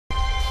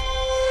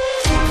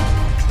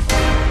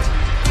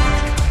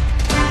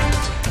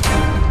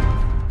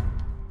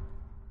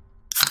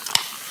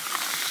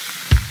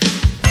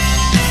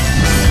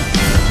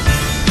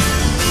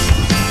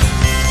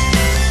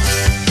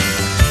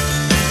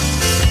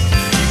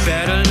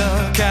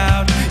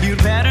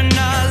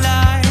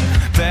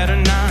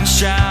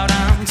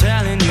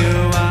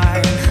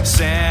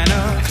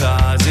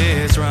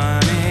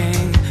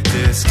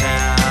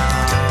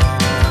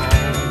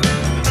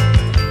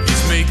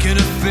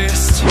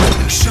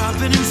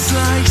it and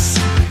slice.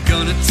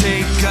 Gonna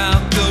take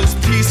out those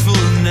peaceful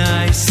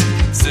nights.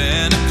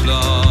 Santa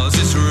Claus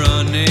is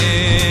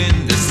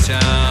running this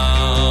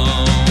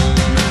town.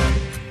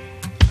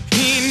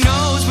 He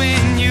knows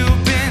when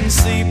you've been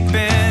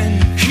sleeping.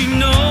 He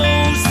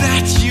knows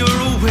that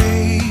you're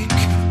awake.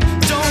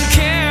 Don't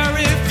care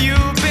if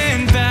you've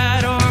been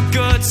bad or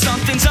good.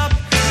 Something's up,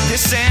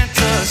 this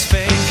Santa's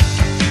fake.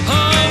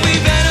 Oh, we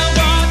better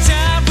watch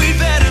out, we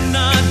better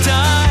not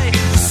die.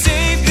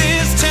 Save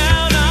this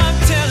town, I'm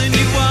telling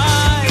you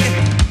why.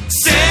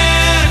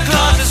 Santa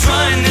Claus is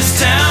running this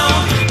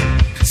town.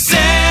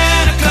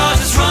 Santa Claus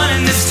is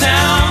running this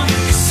town.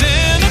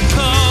 Santa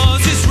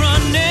Claus is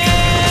running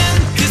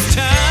this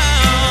town.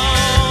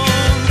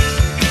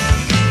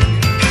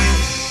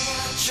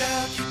 Watch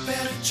out, you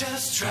better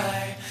just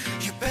try.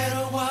 You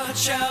better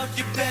watch out,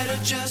 you better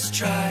just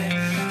try.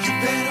 You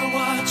better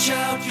watch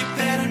out, you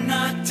better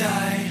not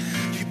die.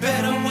 You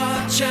better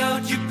watch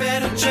out, you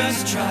better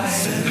just try.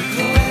 Santa Claus.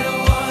 You better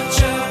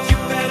watch out, you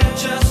better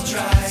just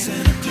try.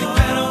 Santa Claus. You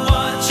better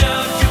watch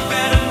out, you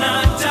better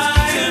not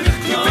die. Santa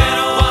Claus. You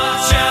better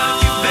watch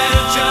out, you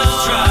better just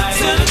try.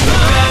 Santa Claus.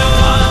 You better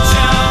watch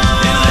out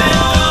and let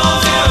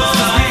those arrows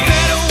fly. We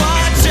better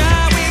watch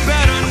out, we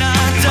better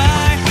not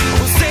die.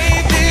 We'll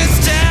save this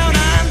town,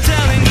 I'm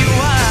telling you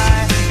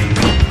why.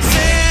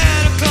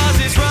 Santa Claus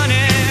is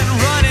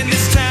running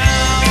this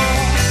town.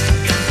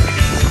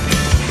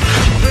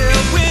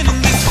 We're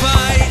winning this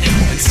fight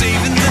and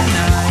saving the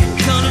night.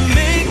 Gonna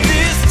make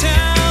this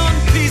town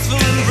peaceful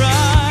and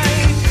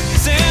bright.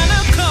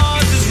 Santa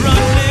Claus is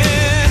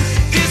running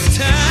this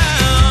town.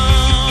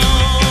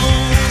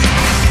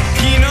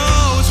 He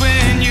knows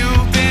when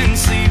you've been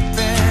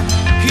sleeping.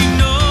 He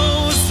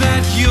knows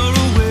that you're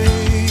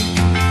awake.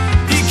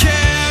 He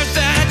cares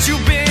that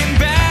you've been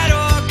bad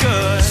or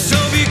good. So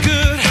be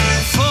good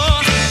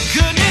for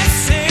goodness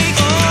sake.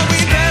 Oh, we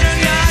better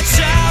not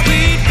shout,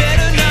 we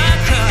better not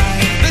cry.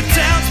 The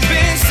town's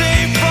been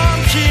saved from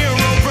hero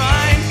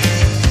Brian.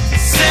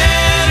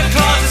 Santa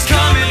Claus is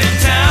coming to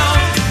town.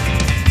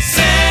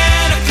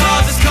 Santa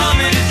Claus is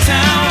coming to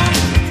town.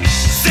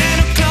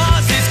 Santa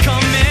Claus is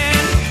coming.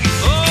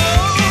 Oh,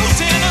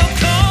 Santa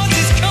Claus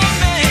is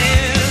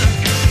coming.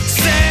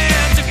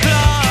 Santa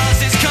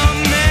Claus is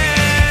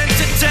coming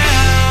to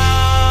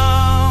town.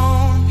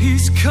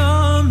 He's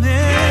coming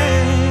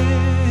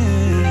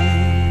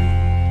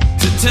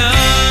to town.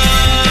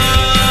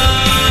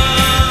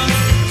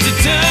 To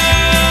town.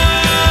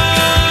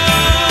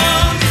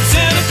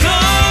 Santa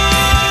Claus.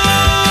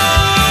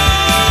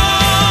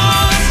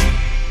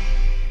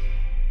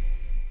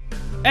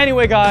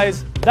 Anyway,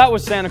 guys, that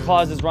was Santa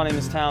Claus is running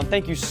this town.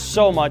 Thank you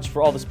so much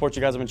for all the support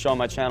you guys have been showing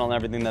my channel and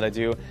everything that I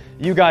do.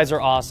 You guys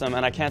are awesome,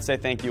 and I can't say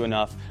thank you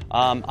enough.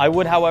 I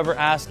would, however,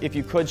 ask if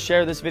you could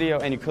share this video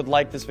and you could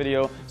like this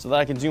video so that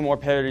I can do more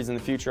parodies in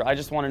the future. I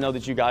just want to know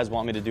that you guys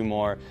want me to do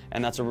more,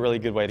 and that's a really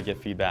good way to get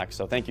feedback.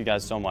 So thank you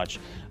guys so much.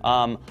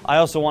 I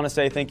also want to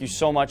say thank you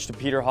so much to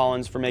Peter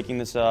Hollins for making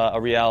this a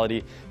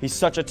reality. He's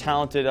such a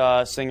talented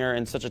singer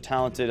and such a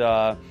talented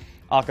a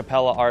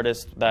cappella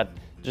artist that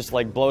just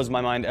like blows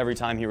my mind every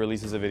time he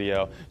releases a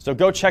video. So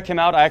go check him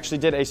out. I actually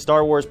did a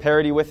Star Wars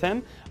parody with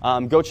him.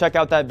 Go check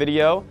out that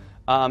video.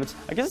 I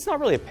guess it's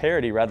not really a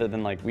parody, rather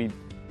than like we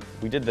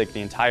did like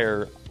the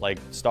entire like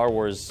Star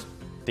Wars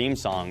theme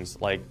songs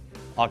like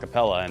a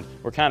cappella, and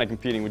we're kind of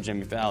competing with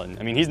Jimmy Fallon.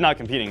 I mean, he's not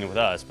competing with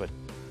us, but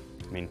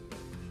I mean,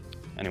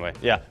 anyway,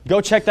 yeah.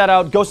 Go check that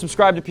out. Go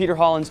subscribe to Peter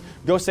Hollins.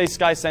 Go say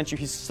Sky sent you.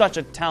 He's such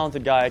a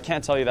talented guy. I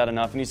can't tell you that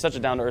enough, and he's such a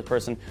down-to-earth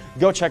person.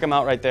 Go check him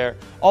out right there.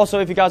 Also,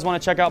 if you guys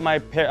want to check out my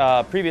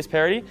previous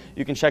parody,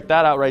 you can check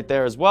that out right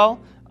there as well.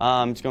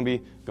 It's gonna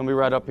be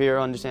right up here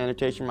under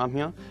sanitation around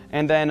here.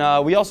 And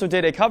then we also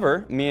did a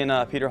cover, me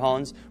and Peter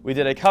Hollins. We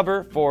did a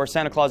cover for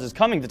Santa Claus is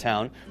Coming to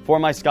Town for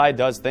my Sky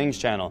Does Things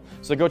channel.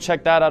 So go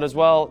check that out as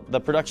well. The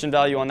production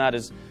value on that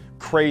is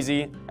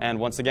crazy, and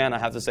once again I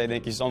have to say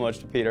thank you so much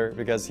to Peter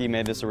because he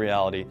made this a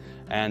reality.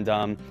 And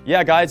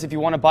yeah, guys, if you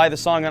want to buy the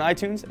song on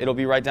iTunes, it'll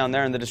be right down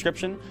there in the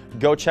description.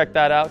 Go check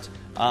that out.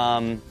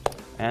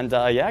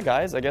 Yeah,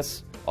 guys, I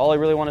guess all I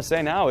really want to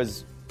say now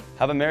is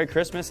have a Merry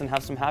Christmas and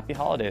have some happy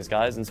holidays,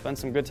 guys, and spend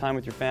some good time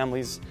with your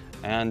families.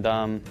 And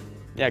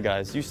yeah,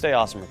 guys, you stay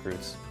awesome,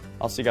 recruits.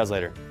 I'll see you guys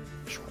later.